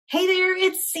Hey there,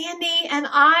 it's Sandy, and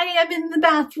I am in the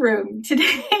bathroom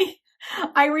today.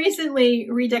 I recently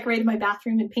redecorated my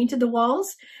bathroom and painted the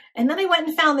walls, and then I went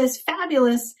and found this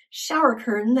fabulous shower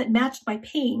curtain that matched my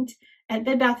paint at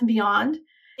Bed Bath & Beyond.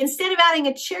 Instead of adding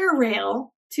a chair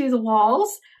rail to the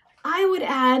walls, I would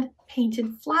add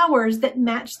painted flowers that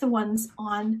match the ones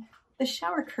on the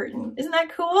shower curtain. Isn't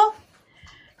that cool?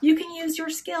 You can use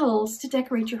your skills to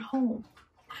decorate your home.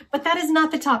 But that is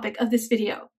not the topic of this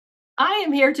video. I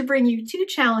am here to bring you two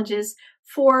challenges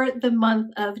for the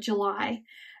month of July.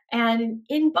 And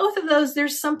in both of those,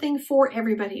 there's something for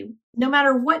everybody, no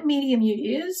matter what medium you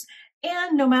use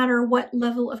and no matter what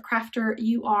level of crafter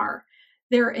you are.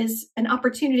 There is an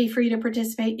opportunity for you to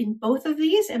participate in both of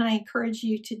these, and I encourage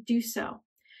you to do so.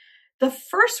 The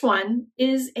first one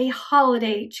is a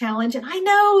holiday challenge, and I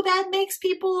know that makes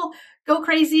people go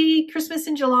crazy. Christmas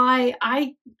in July.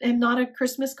 I am not a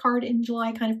Christmas card in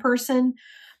July kind of person.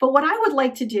 But what I would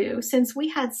like to do, since we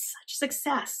had such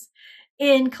success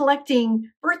in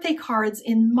collecting birthday cards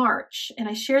in March, and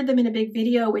I shared them in a big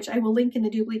video, which I will link in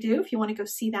the doobly-doo if you want to go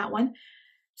see that one.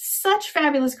 Such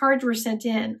fabulous cards were sent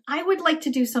in. I would like to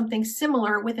do something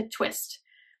similar with a twist.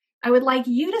 I would like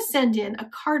you to send in a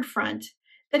card front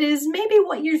that is maybe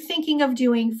what you're thinking of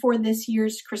doing for this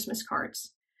year's Christmas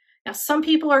cards. Now, some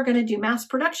people are going to do mass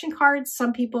production cards.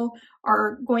 Some people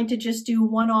are going to just do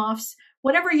one-offs.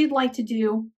 Whatever you'd like to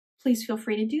do, please feel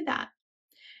free to do that.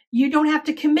 You don't have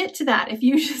to commit to that. If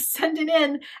you just send it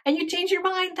in and you change your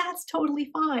mind, that's totally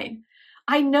fine.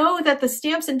 I know that the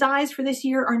stamps and dies for this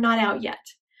year are not out yet.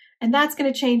 And that's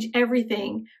going to change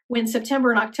everything when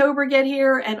September and October get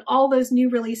here and all those new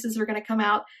releases are going to come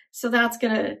out. So that's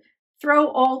going to throw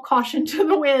all caution to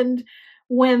the wind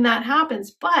when that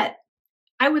happens. But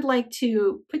I would like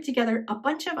to put together a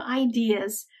bunch of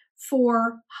ideas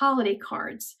for holiday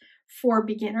cards, for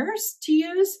beginners to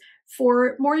use,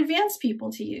 for more advanced people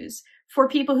to use, for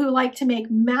people who like to make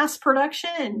mass production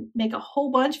and make a whole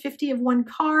bunch, 50 of one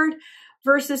card,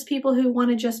 versus people who want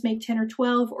to just make 10 or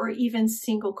 12 or even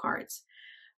single cards.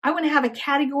 I want to have a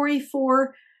category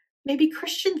for maybe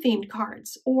Christian themed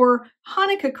cards or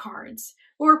Hanukkah cards,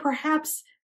 or perhaps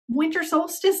winter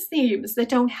solstice themes that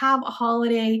don't have a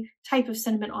holiday type of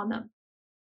sentiment on them.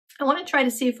 I want to try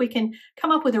to see if we can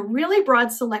come up with a really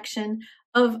broad selection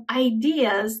of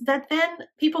ideas that then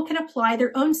people can apply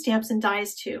their own stamps and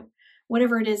dies to,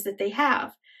 whatever it is that they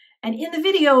have. And in the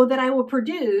video that I will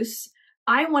produce,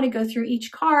 I want to go through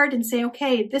each card and say,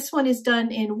 okay, this one is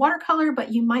done in watercolor,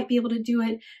 but you might be able to do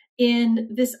it in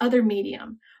this other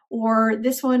medium. Or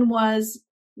this one was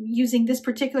using this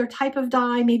particular type of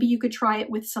die. Maybe you could try it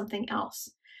with something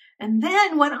else. And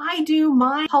then when I do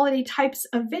my holiday types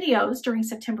of videos during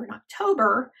September and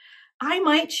October, I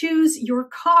might choose your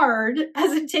card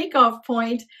as a takeoff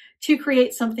point to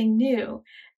create something new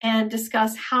and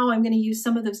discuss how I'm going to use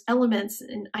some of those elements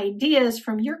and ideas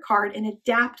from your card and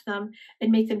adapt them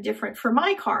and make them different for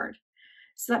my card.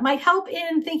 So that might help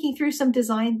in thinking through some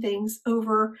design things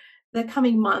over the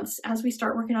coming months as we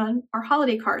start working on our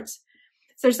holiday cards.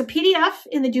 So there's a PDF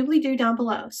in the doobly-doo down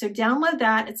below. So download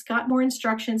that. It's got more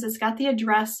instructions. It's got the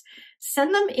address.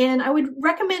 Send them in. I would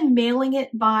recommend mailing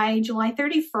it by July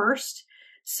 31st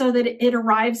so that it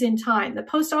arrives in time. The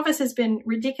post office has been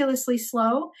ridiculously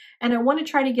slow, and I want to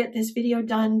try to get this video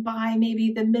done by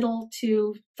maybe the middle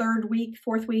to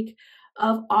fourth week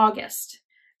of August.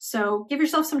 So give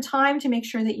yourself some time to make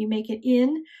sure that you make it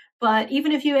in. But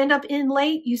even if you end up in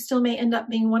late, you still may end up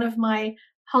being one of my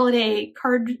holiday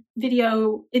card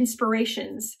video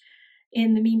inspirations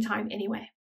in the meantime anyway.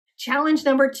 Challenge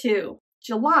number 2.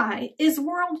 July is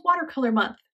World Watercolor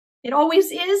Month. It always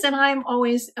is, and I'm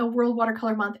always a World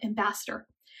Watercolor Month ambassador.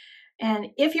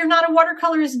 And if you're not a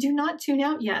watercolorist, do not tune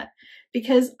out yet,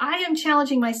 because I am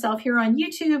challenging myself here on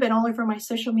YouTube and all over my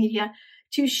social media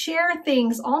to share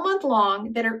things all month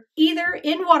long that are either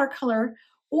in watercolor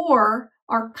or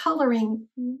are coloring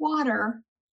water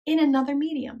in another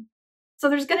medium. So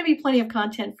there's going to be plenty of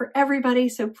content for everybody,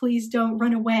 so please don't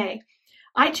run away.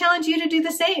 I challenge you to do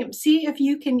the same. See if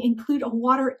you can include a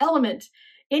water element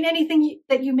in anything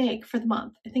that you make for the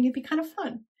month. I think it'd be kind of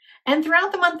fun. And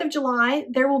throughout the month of July,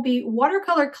 there will be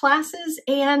watercolor classes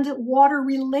and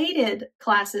water-related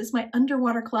classes, my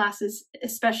underwater classes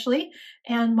especially,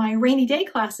 and my rainy day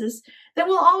classes that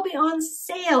will all be on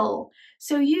sale.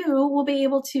 So you will be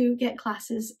able to get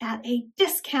classes at a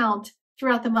discount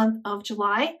throughout the month of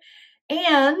July.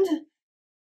 And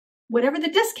whatever the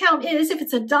discount is, if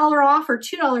it's $1 off or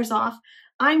 $2 off,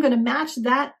 I'm going to match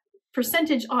that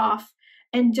percentage off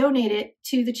and donate it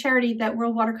to the charity that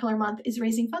World Watercolor Month is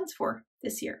raising funds for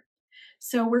this year.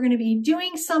 So we're going to be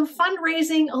doing some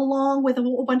fundraising along with a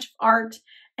whole bunch of art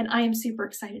and I am super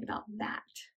excited about that.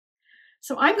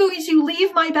 So I'm going to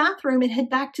leave my bathroom and head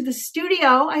back to the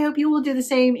studio. I hope you will do the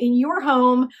same in your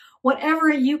home, whatever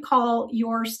you call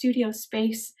your studio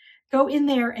space. Go in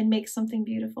there and make something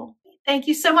beautiful. Thank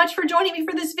you so much for joining me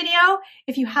for this video.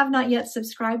 If you have not yet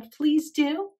subscribed, please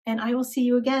do, and I will see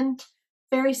you again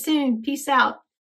very soon. Peace out.